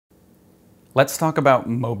Let's talk about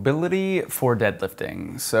mobility for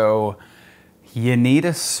deadlifting. So you need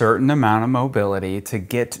a certain amount of mobility to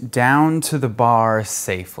get down to the bar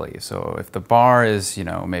safely. So if the bar is,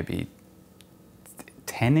 maybe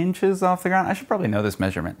 10 inches off the ground, I should probably know this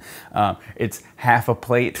measurement. It's half a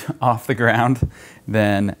plate off the ground,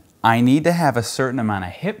 then I need to have a certain amount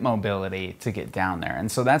of hip mobility to get down there.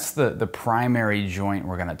 And so that's the primary joint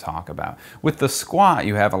we're gonna talk about. With the squat,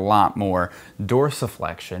 you have a lot more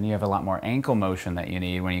dorsiflexion, you have a lot more ankle motion that you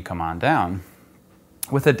need when you come on down.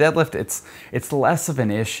 With a deadlift, it's less of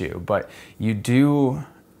an issue, but you do,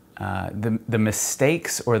 the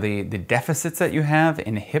mistakes or the deficits that you have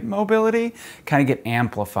in hip mobility kind of get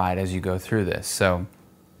amplified as you go through this. So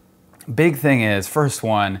big thing is, first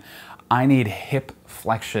one, I need hip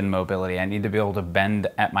flexion mobility. I need to be able to bend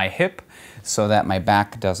at my hip so that my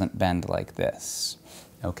back doesn't bend like this,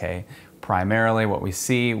 okay? Primarily what we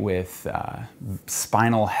see with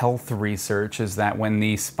spinal health research is that when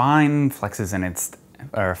the spine flexes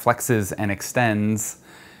and extends,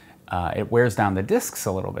 it wears down the discs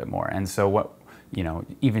a little bit more. And so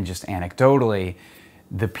even just anecdotally,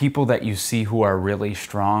 the people that you see who are really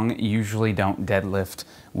strong usually don't deadlift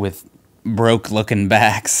with broke looking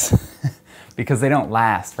backs because they don't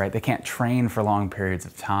last, right? They can't train for long periods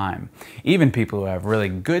of time. Even people who have really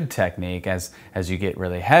good technique, as you get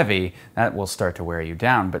really heavy, that will start to wear you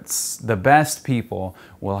down. But the best people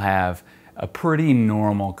will have a pretty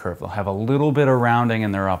normal curve. They'll have a little bit of rounding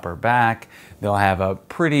in their upper back. They'll have a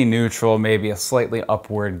pretty neutral, maybe a slightly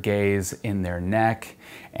upward gaze in their neck,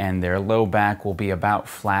 and their low back will be about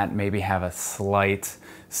flat, maybe have a slight,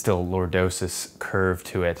 still lordosis curve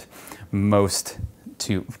to it.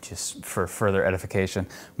 Just for further edification,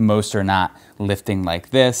 most are not lifting like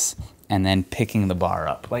this and then picking the bar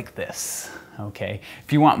up like this, okay?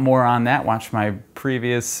 If you want more on that, watch my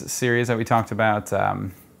previous series that we talked about,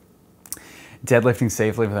 deadlifting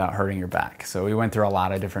safely without hurting your back. So we went through a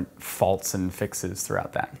lot of different faults and fixes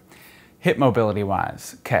throughout that. Hip mobility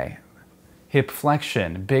wise, okay, hip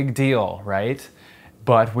flexion, big deal, right?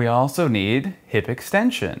 But we also need hip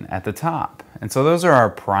extension at the top. And so those are our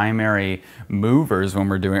primary movers when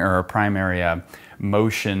we're doing, or our primary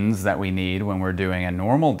motions that we need when we're doing a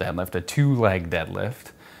normal deadlift, a two-leg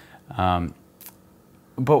deadlift.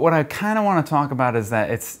 But what I kind of want to talk about is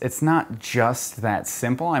that it's not just that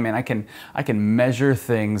simple. I mean, I can measure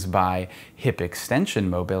things by hip extension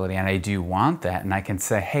mobility, and I do want that. And I can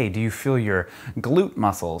say, hey, do you feel your glute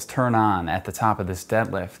muscles turn on at the top of this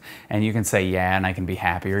deadlift? And you can say, yeah, and I can be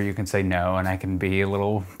happy, or you can say no, and I can be a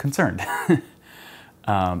little concerned.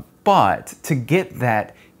 But to get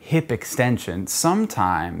that hip extension,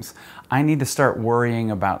 sometimes I need to start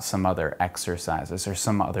worrying about some other exercises or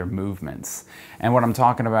some other movements. And what I'm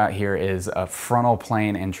talking about here is a frontal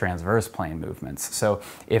plane and transverse plane movements. So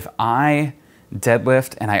if I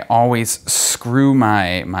deadlift and I always screw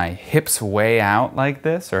my hips way out like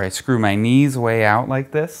this, or I screw my knees way out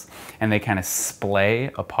like this, and they kind of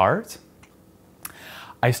splay apart,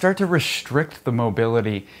 I start to restrict the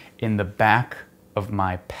mobility in the back of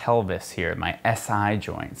my pelvis here, my SI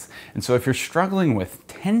joints. And so if you're struggling with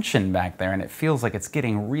tension back there and it feels like it's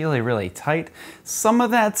getting really, really tight, some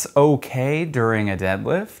of that's okay during a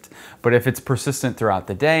deadlift, but if it's persistent throughout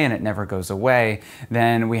the day and it never goes away,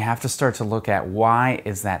 then we have to start to look at, why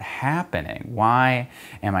is that happening? Why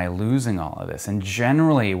am I losing all of this? And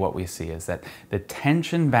generally what we see is that the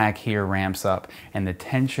tension back here ramps up and the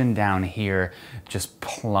tension down here just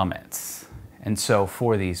plummets. And so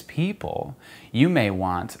for these people, you may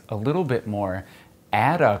want a little bit more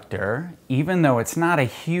adductor, even though it's not a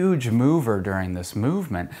huge mover during this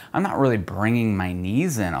movement. I'm not really bringing my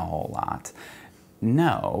knees in a whole lot.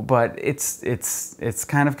 No, but it's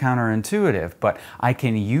kind of counterintuitive, but I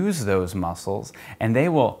can use those muscles and they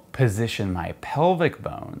will position my pelvic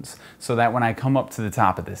bones so that when I come up to the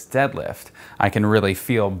top of this deadlift, I can really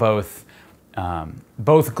feel both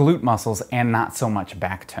glute muscles and not so much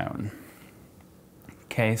back tone.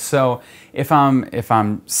 Okay, so if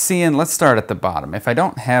I'm seeing, let's start at the bottom. If I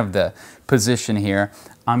don't have the position here,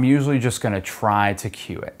 I'm usually just gonna try to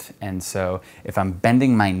cue it. And so if I'm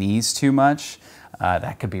bending my knees too much,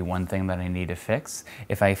 that could be one thing that I need to fix.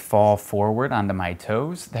 If I fall forward onto my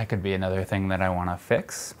toes, that could be another thing that I wanna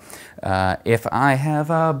fix. If I have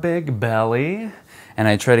a big belly, and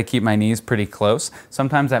I try to keep my knees pretty close,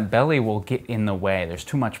 sometimes that belly will get in the way. There's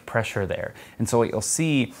too much pressure there. And so what you'll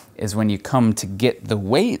see is when you come to get the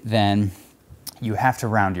weight, then you have to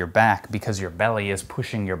round your back because your belly is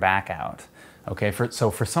pushing your back out. Okay, so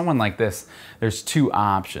for someone like this, there's two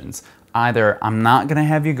options. Either I'm not gonna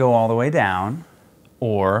have you go all the way down,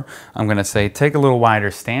 Or I'm gonna say, take a little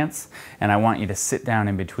wider stance and I want you to sit down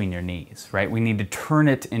in between your knees, right? We need to turn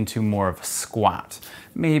it into more of a squat,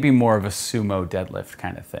 maybe more of a sumo deadlift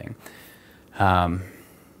kind of thing.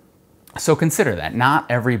 So consider that. Not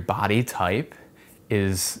every body type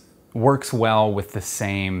works well with the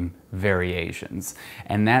same variations.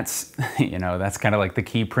 And that's, that's kind of like the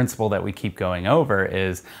key principle that we keep going over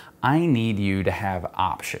is I need you to have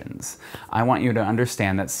options. I want you to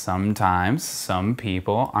understand that sometimes some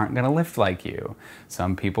people aren't gonna lift like you.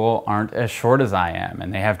 Some people aren't as short as I am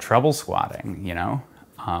and they have trouble squatting,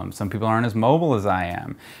 Some people aren't as mobile as I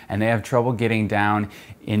am and they have trouble getting down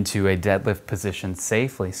into a deadlift position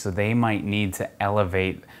safely, so they might need to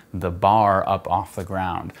elevate the bar up off the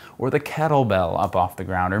ground or the kettlebell up off the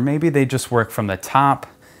ground, or maybe they just work from the top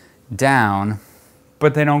down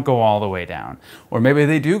but they don't go all the way down. Or maybe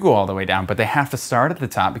they do go all the way down, but they have to start at the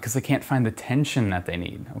top because they can't find the tension that they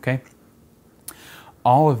need, okay?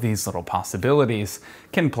 All of these little possibilities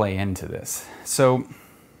can play into this. So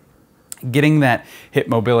getting that hip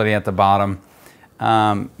mobility at the bottom,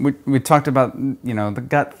 we talked about, the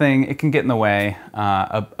gut thing, it can get in the way.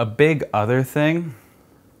 A big other thing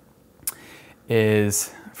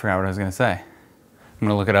is, I forgot what I was gonna say. I'm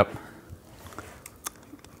gonna look it up.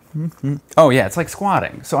 Oh yeah, it's like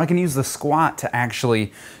squatting. So I can use the squat to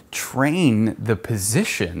actually train the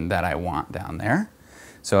position that I want down there.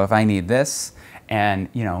 So if I need this and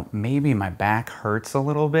maybe my back hurts a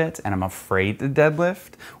little bit and I'm afraid to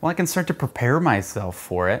deadlift, well, I can start to prepare myself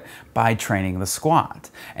for it by training the squat.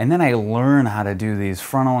 And then I learn how to do these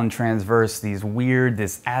frontal and transverse, this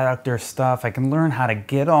adductor stuff. I can learn how to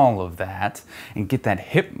get all of that and get that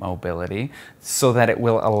hip mobility so that it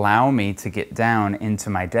will allow me to get down into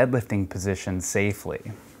my deadlifting position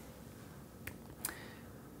safely.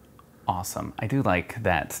 Awesome. I do like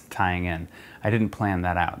that tying in. I didn't plan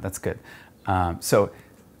that out. That's good. So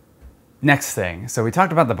next thing, so we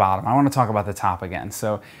talked about the bottom. I want to talk about the top again.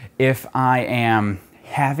 So if I am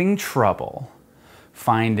having trouble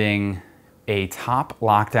finding a top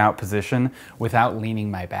locked out position without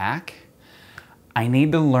leaning my back, I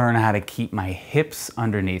need to learn how to keep my hips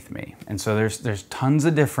underneath me. And so there's tons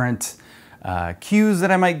of different cues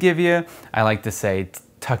that I might give you. I like to say,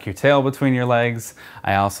 tuck your tail between your legs.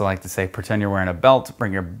 I also like to say, pretend you're wearing a belt,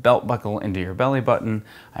 bring your belt buckle into your belly button.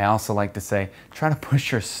 I also like to say, try to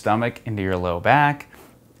push your stomach into your low back.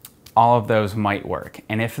 All of those might work.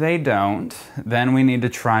 And if they don't, then we need to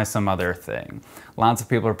try some other thing. Lots of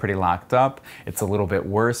people are pretty locked up. It's a little bit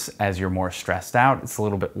worse as you're more stressed out. It's a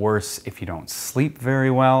little bit worse if you don't sleep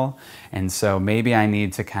very well. And so maybe I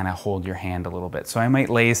need to kind of hold your hand a little bit. So I might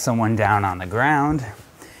lay someone down on the ground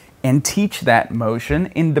and teach that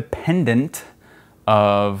motion independent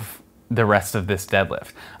of the rest of this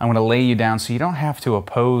deadlift. I'm gonna lay you down so you don't have to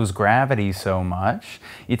oppose gravity so much.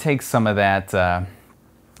 You take some of that,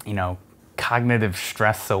 cognitive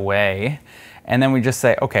stress away, and then we just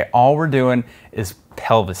say, okay, all we're doing is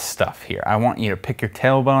pelvis stuff here. I want you to pick your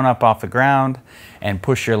tailbone up off the ground and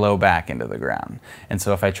push your low back into the ground. And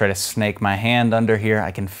so if I try to snake my hand under here,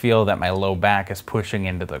 I can feel that my low back is pushing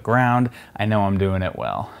into the ground. I know I'm doing it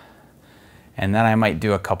well. And then I might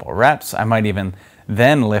do a couple reps. I might even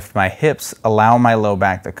then lift my hips, allow my low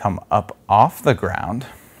back to come up off the ground.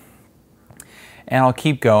 And I'll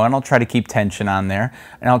keep going. I'll try to keep tension on there.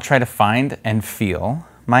 And I'll try to find and feel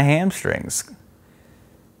my hamstrings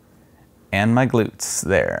and my glutes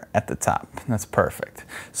there at the top. That's perfect.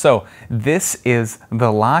 So this is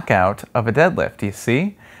the lockout of a deadlift, you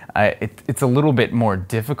see? It's a little bit more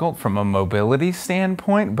difficult from a mobility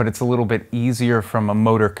standpoint, but it's a little bit easier from a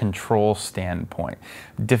motor control standpoint.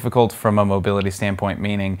 Difficult from a mobility standpoint,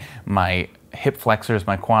 meaning my hip flexors,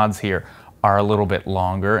 my quads here, are a little bit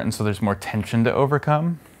longer, and so there's more tension to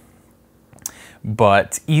overcome.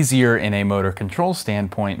 But easier in a motor control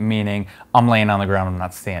standpoint, meaning I'm laying on the ground, I'm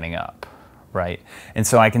not standing up. Right? And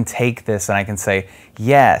so I can take this and I can say,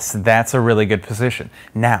 yes, that's a really good position.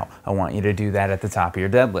 Now, I want you to do that at the top of your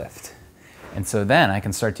deadlift. And so then I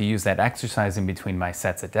can start to use that exercise in between my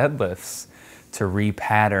sets of deadlifts to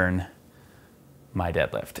repattern my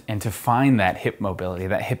deadlift and to find that hip mobility,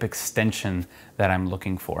 that hip extension that I'm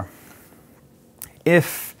looking for.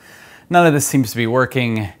 If none of this seems to be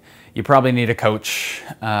working, you probably need a coach.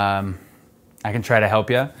 I can try to help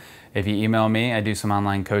you. If you email me, I do some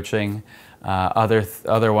online coaching.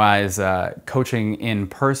 Otherwise, coaching in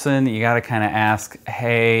person, you got to kind of ask,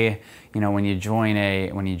 hey, when you join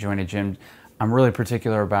a gym, I'm really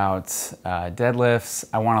particular about deadlifts.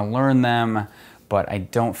 I want to learn them, but I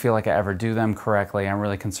don't feel like I ever do them correctly. I'm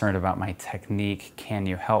really concerned about my technique. Can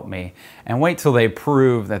you help me? And wait till they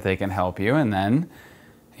prove that they can help you, and then,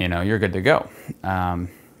 you know, you're good to go.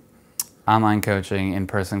 Online coaching,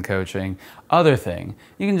 in-person coaching, other thing,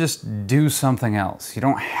 you can just do something else. You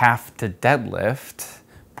don't have to deadlift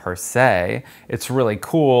per se. It's really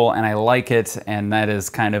cool and I like it, and that is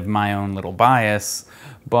kind of my own little bias,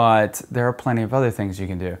 but there are plenty of other things you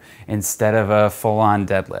can do instead of a full-on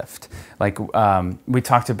deadlift. Like we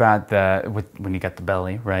talked about when you got the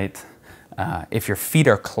belly, right? If your feet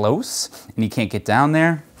are close and you can't get down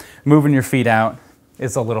there, moving your feet out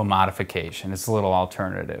is a little modification. It's a little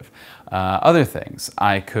alternative. Other things,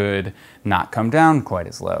 I could not come down quite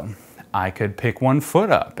as low. I could pick one foot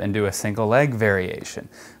up and do a single leg variation,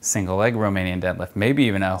 single leg Romanian deadlift, maybe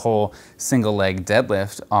even a whole single leg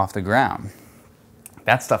deadlift off the ground.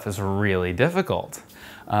 That stuff is really difficult.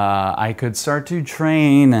 I could start to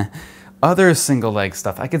train other single leg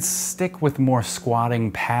stuff. I could stick with more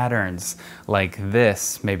squatting patterns like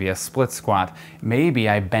this, maybe a split squat. Maybe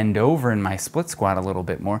I bend over in my split squat a little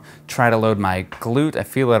bit more, try to load my glute, I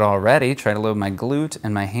feel it already, try to load my glute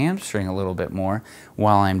and my hamstring a little bit more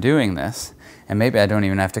while I'm doing this. And maybe I don't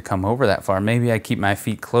even have to come over that far. Maybe I keep my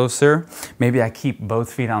feet closer. Maybe I keep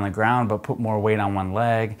both feet on the ground but put more weight on one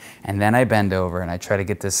leg, and then I bend over and I try to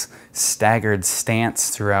get this staggered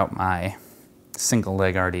stance throughout my single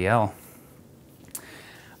leg RDL.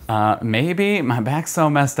 Maybe my back's so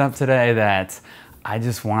messed up today that I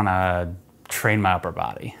just want to train my upper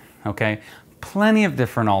body, okay? Plenty of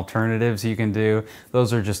different alternatives you can do.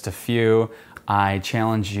 Those are just a few. I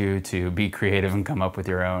challenge you to be creative and come up with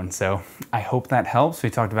your own. So I hope that helps. We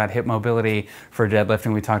talked about hip mobility for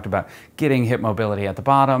deadlifting. We talked about getting hip mobility at the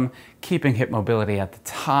bottom, keeping hip mobility at the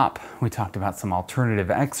top. We talked about some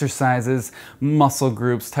alternative exercises, muscle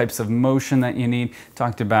groups, types of motion that you need.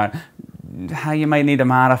 Talked about how you might need to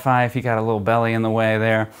modify if you got a little belly in the way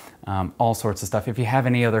there, all sorts of stuff. If you have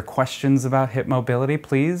any other questions about hip mobility,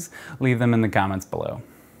 please leave them in the comments below.